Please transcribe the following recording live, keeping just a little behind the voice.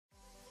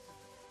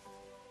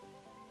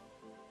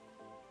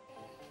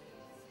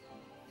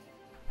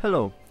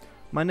Hello,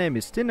 my name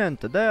is Tine and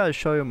today I'll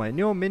show you my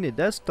new mini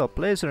desktop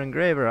laser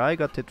engraver. I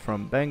got it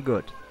from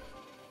Banggood.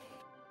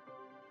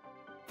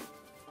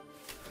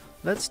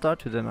 Let's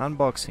start with an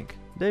unboxing.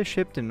 They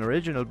shipped in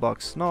original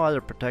box, no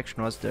other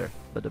protection was there,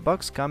 but the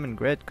box came in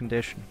great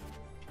condition.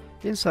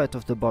 Inside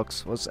of the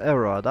box was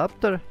aero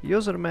adapter,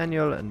 user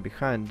manual and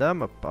behind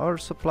them a power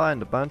supply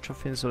and a bunch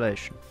of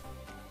insulation.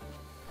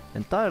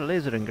 Entire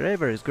laser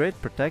engraver is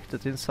great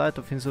protected inside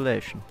of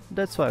insulation,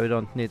 that's why we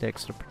don't need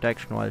extra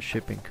protection while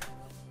shipping.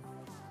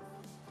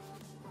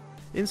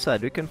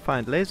 Inside we can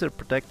find laser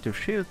protective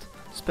shield,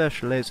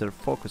 special laser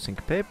focusing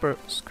paper,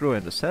 screw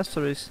and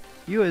accessories,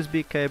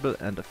 USB cable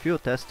and a few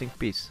testing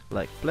pieces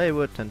like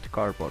plywood and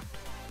cardboard.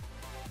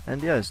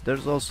 And yes,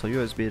 there's also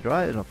USB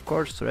drive and of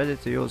course ready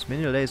to use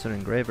mini laser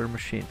engraver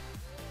machine.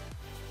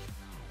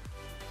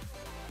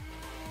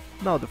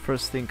 Now the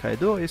first thing I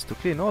do is to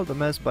clean all the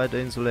mess by the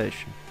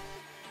insulation.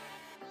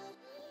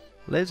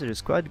 Laser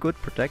is quite good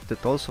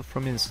protected also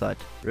from inside.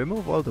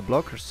 Remove all the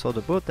blockers so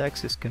the boot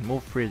axis can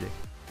move freely.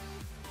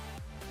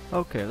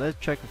 Okay, let's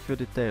check a few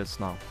details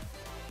now.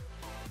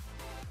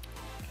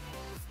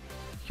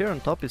 Here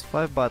on top is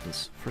 5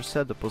 buttons for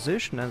set the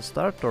position and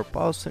start or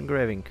pause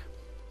engraving.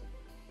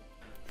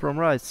 From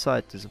right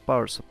side is a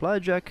power supply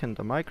jack and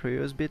a micro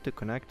USB to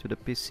connect to the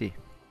PC.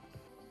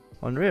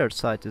 On rear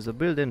side is a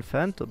built-in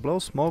fan to blow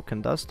smoke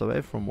and dust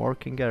away from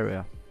working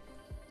area.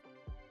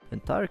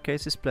 Entire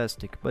case is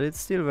plastic, but it's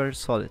still very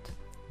solid.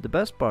 The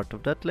best part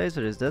of that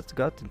laser is that it's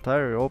got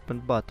entire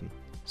opened button,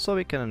 so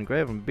we can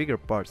engrave on bigger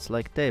parts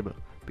like table,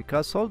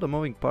 because all the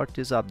moving part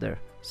is up there.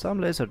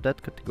 Some laser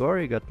that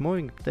category got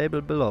moving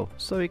table below,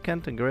 so we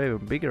can't engrave a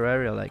bigger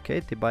area like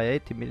 80 by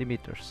 80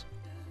 mm.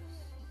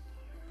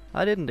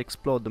 I didn't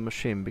explode the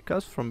machine,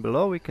 because from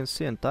below we can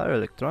see entire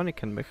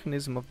electronic and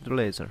mechanism of the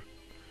laser.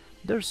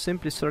 There's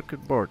simply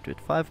circuit board with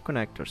 5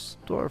 connectors,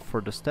 2 are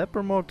for the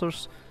stepper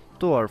motors,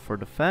 2 are for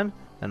the fan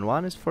and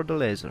 1 is for the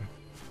laser.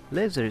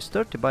 Laser is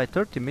 30 by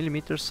 30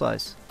 mm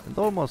size, and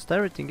almost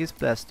everything is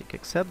plastic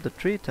except the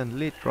thread and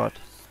lead rod,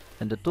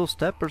 and the 2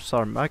 steppers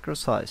are micro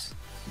size.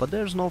 But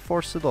there's no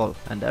force at all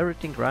and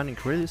everything running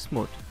really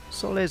smooth,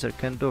 so laser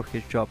can do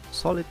his job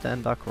solid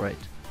and accurate.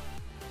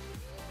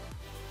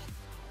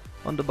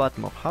 On the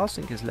bottom of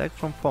housing is leg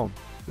from foam,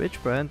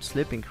 which prevents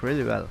slipping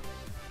really well.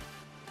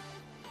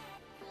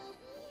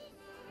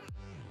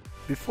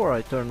 Before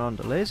I turn on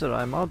the laser,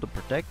 I mount the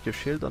protective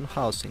shield on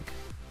housing.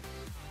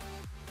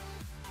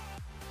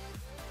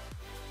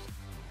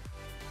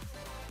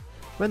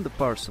 When the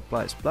power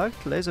supply is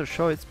plugged, laser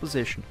shows its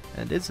position,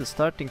 and it's the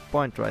starting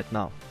point right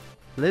now.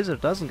 Laser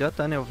doesn't got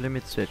any of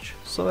limit switch,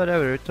 so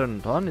wherever you turn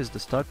it on is the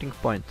starting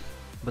point.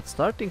 But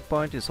starting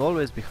point is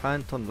always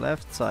behind on the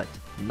left side.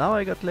 Now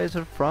I got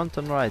laser front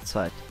and right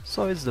side,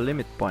 so it's the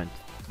limit point.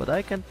 But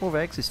I can't move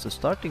axis to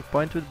starting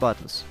point with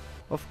buttons.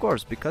 Of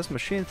course, because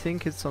machine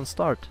think it's on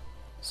start.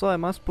 So I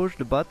must push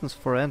the buttons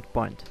for end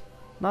point.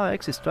 Now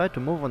axis try to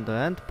move on the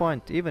end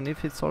point even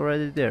if it's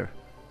already there.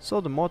 So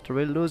the motor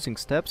will losing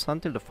steps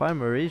until the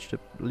farmer reach the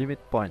limit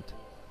point.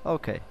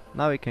 Okay,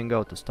 now we can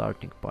go to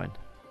starting point.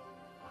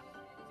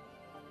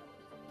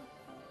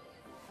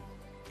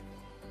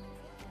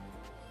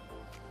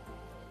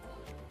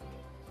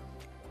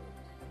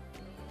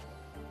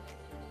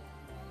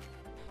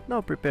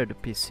 Now prepare the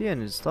PC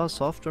and install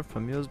software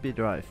from USB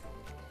drive.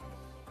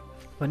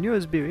 On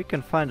USB we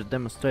can find a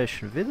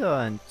demonstration video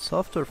and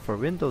software for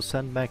Windows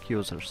and Mac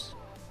users.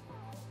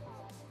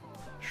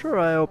 Sure,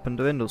 I opened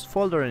the Windows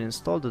folder and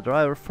installed the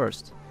driver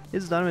first.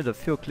 It's done with a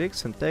few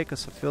clicks and takes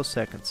us a few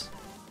seconds.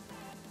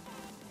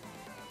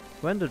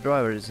 When the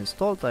driver is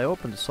installed, I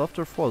open the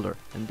software folder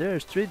and there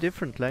is 3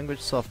 different language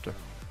software.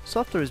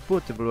 Software is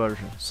bootable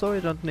version, so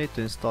you don't need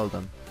to install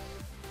them.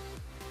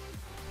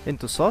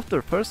 Into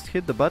software, first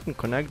hit the button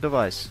connect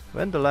device.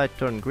 When the light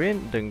turns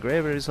green, the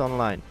engraver is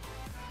online.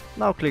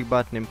 Now click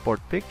button import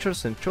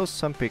pictures and choose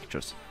some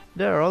pictures.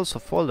 There are also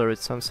folder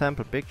with some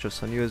sample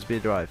pictures on USB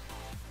drive.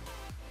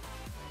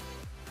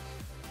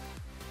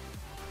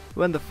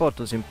 When the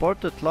photo is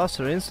imported,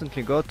 laser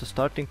instantly go to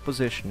starting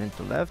position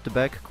into left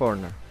back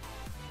corner.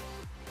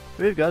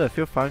 We've got a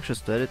few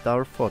functions to edit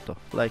our photo,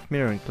 like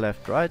mirroring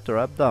left right or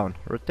up down,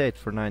 rotate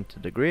for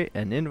 90 degrees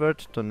and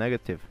invert to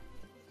negative.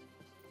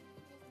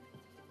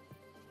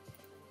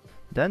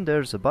 Then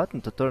there's a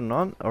button to turn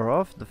on or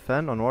off the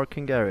fan on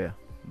working area,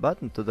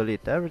 button to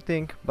delete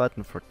everything,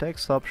 button for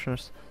text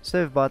options,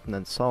 save button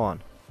and so on.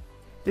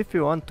 If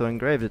you want to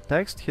engrave the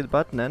text, hit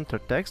button enter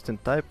text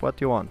and type what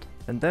you want,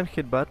 and then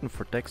hit button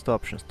for text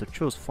options to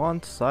choose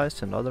font,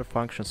 size and other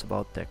functions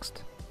about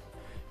text.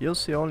 You'll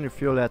see only a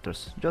few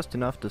letters, just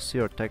enough to see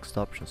your text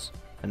options.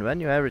 And when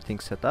you have everything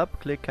set up,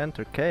 click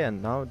enter K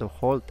and now the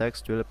whole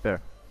text will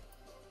appear.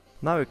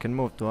 Now you can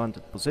move to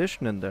wanted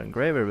position and the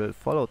engraver will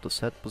follow to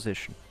set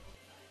position.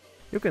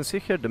 You can see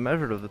here the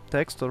measure of the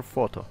text or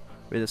photo.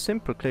 With a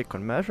simple click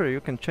on measure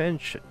you can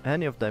change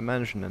any of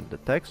dimension and the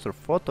text or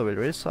photo will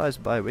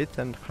resize by width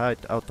and height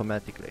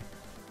automatically.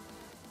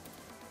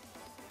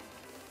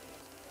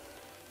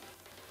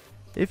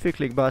 If we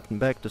click button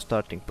back to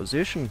starting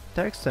position,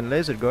 text and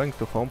laser going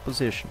to home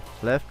position,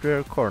 left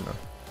rear corner.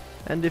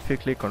 And if we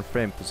click on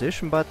frame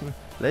position button,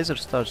 laser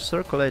starts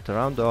circulate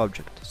around the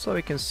object, so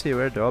we can see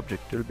where the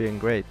object will be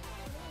engraved.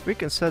 We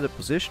can set the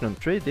position on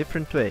 3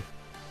 different ways.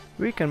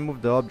 We can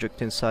move the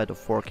object inside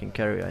of working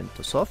area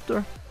into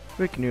software,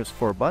 we can use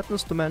 4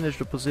 buttons to manage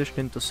the position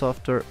into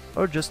software,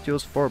 or just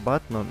use 4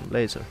 buttons on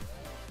laser.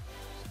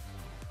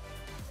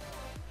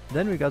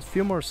 Then we got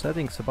few more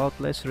settings about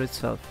laser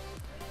itself.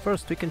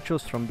 First we can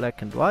choose from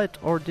black and white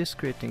or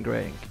discrete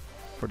engraving.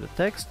 For the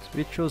text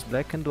we choose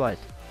black and white.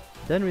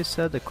 Then we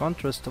set the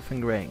contrast of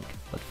engraving,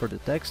 but for the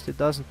text it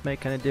doesn't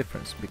make any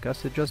difference,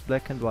 because it's just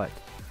black and white.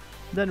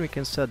 Then we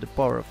can set the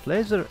power of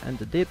laser and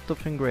the depth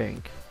of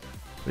engraving.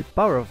 With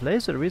power of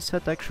laser we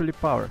set actually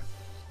power.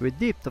 With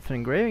depth of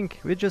engraving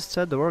we just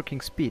set the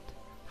working speed.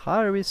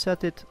 Higher we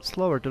set it,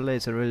 slower the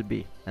laser will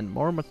be, and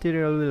more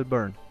material will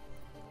burn.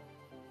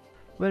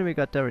 When we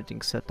got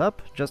everything set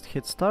up, just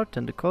hit start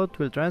and the code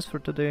will transfer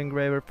to the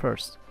engraver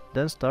first,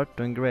 then start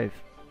to engrave.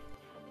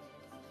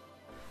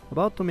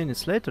 About 2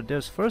 minutes later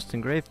there's first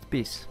engraved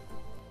piece.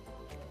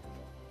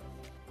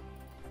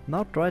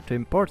 Now try to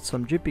import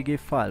some JPEG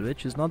file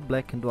which is not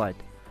black and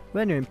white.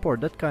 When you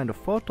import that kind of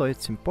photo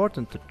it's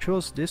important to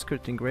choose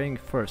discrete engraving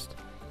first.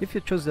 If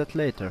you choose that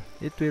later,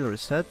 it will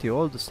reset you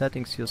all the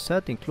settings you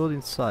set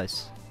including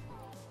size.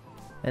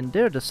 And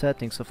there the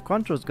settings of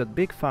contrast got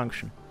big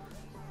function.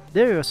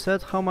 There you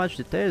set how much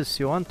details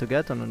you want to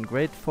get on an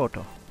engraved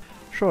photo.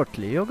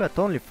 Shortly, you got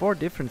only 4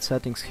 different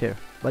settings here,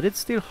 but it's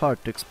still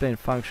hard to explain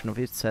function of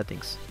each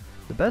settings.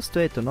 The best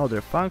way to know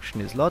their function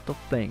is lot of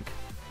playing.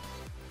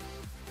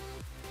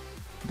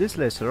 This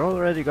laser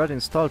already got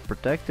installed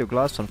protective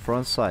glass on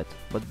front side,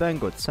 but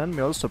banggood sent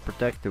me also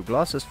protective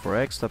glasses for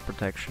extra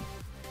protection.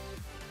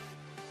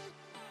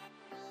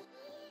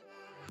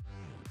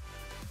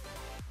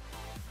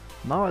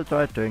 Now I'll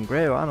try to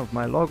engrave one of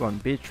my logo on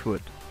beech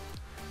wood.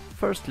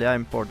 Firstly I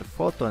import the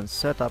photo and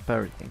set up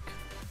everything.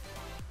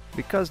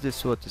 Because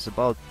this wood is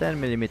about 10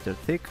 mm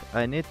thick,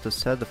 I need to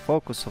set the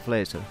focus of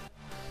laser.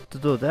 To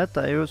do that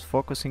I use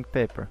focusing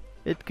paper.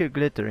 It kills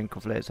glittering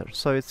of laser,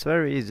 so it's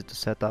very easy to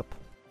set up.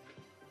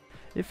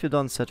 If you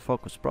don't set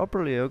focus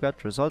properly, you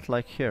got result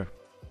like here.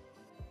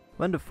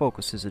 When the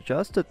focus is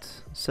adjusted,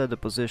 set the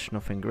position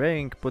of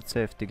engraving, put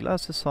safety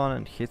glasses on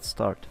and hit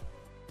start.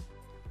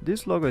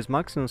 This logo is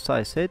maximum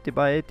size 80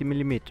 by 80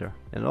 mm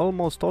and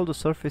almost all the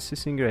surface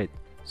is engraved,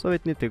 so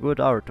it needs a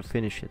good hour to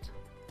finish it.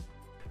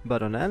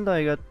 But on end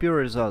I got pure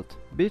result.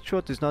 Beech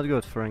wood is not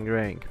good for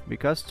engraving,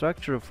 because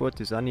structure of wood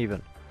is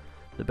uneven.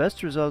 The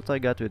best result I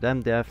got with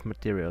MDF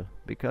material,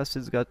 because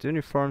it's got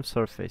uniform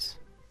surface.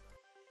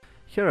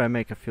 Here I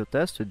make a few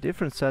tests with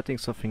different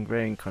settings of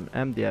engraving on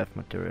MDF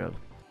material.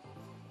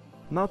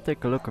 Now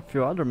take a look at a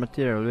few other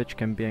material which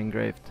can be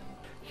engraved.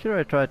 Here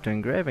I tried to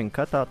engrave and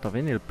cut out a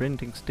vinyl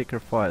printing sticker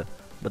foil,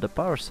 but the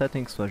power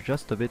settings was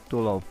just a bit too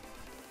low.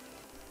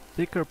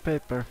 Thicker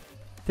paper,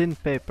 thin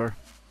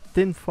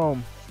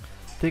foam,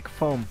 thick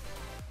foam,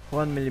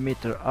 1 mm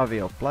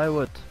avio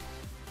plywood,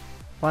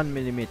 1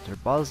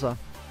 mm balsa,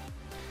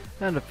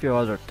 and a few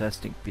other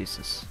testing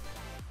pieces.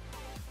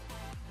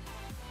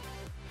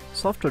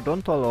 Software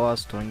don't allow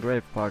us to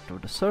engrave part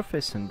of the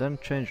surface and then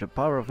change the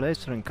power of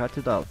laser and cut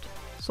it out.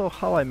 So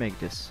how I make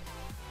this?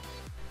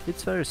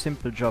 It's very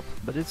simple job,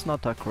 but it's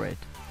not accurate.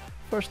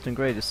 First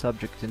engrave the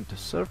subject into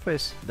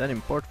surface, then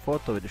import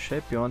photo with the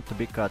shape you want to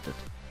be cutted.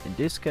 In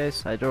this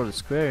case I draw the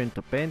square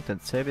into paint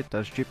and save it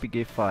as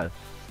JPEG file.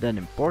 Then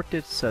import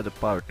it, set the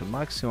power to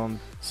maximum,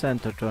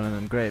 center to an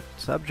engraved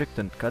subject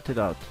and cut it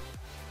out.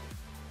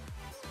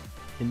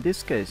 In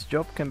this case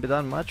job can be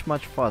done much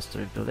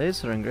faster if the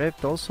laser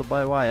engraved also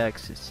by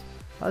y-axis.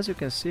 As you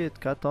can see it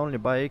cut only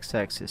by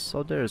x-axis,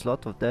 so there is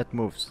lot of dead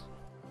moves.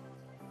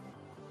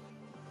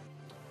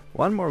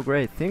 One more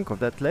great thing of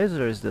that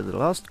laser is that the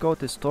last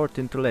coat is stored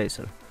into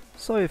laser.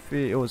 So if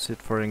we use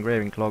it for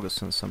engraving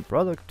logos on some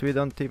product, we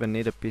don't even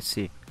need a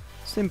PC.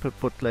 Simply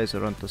put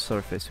laser onto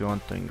surface we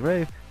want to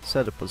engrave,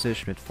 set a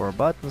position with 4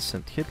 buttons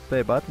and hit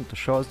play button to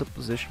show us the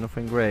position of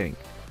engraving.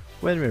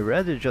 When we're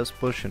ready, just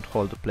push and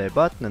hold the play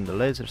button and the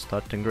laser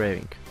starts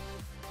engraving.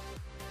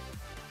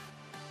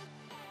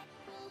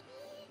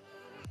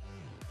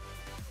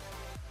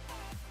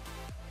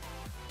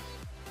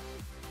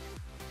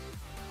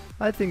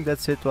 I think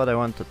that's it what I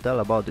want to tell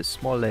about this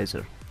small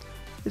laser.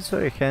 It's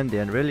very handy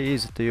and really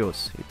easy to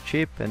use, it's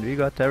cheap and we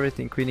got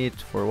everything we need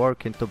for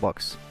work into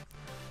box.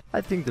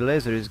 I think the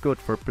laser is good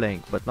for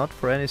playing, but not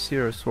for any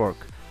serious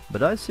work.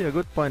 But I see a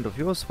good point of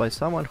use by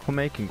someone who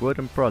making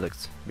wooden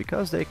products,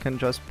 because they can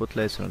just put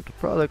laser onto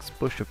products,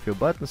 push a few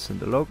buttons and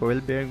the logo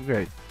will be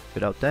engraved,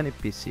 without any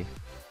PC.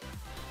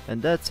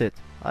 And that's it.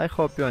 I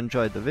hope you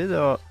enjoyed the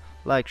video,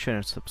 like, share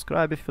and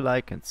subscribe if you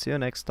like, and see you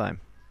next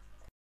time.